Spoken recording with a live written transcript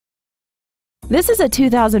This is a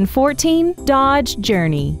 2014 Dodge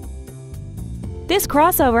Journey. This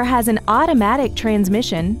crossover has an automatic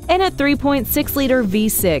transmission and a 3.6-liter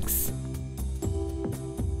V6.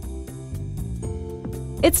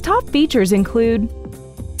 Its top features include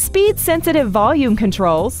speed-sensitive volume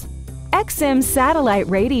controls, XM satellite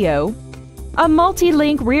radio, a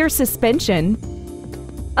multi-link rear suspension,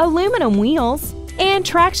 aluminum wheels, and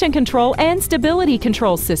traction control and stability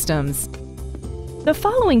control systems. The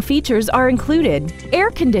following features are included: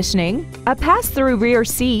 air conditioning, a pass-through rear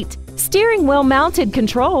seat, steering wheel mounted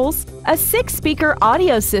controls, a 6-speaker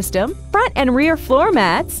audio system, front and rear floor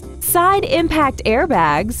mats, side impact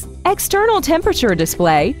airbags, external temperature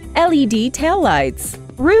display, LED taillights,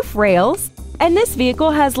 roof rails, and this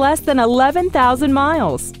vehicle has less than 11,000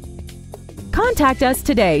 miles. Contact us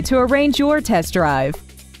today to arrange your test drive.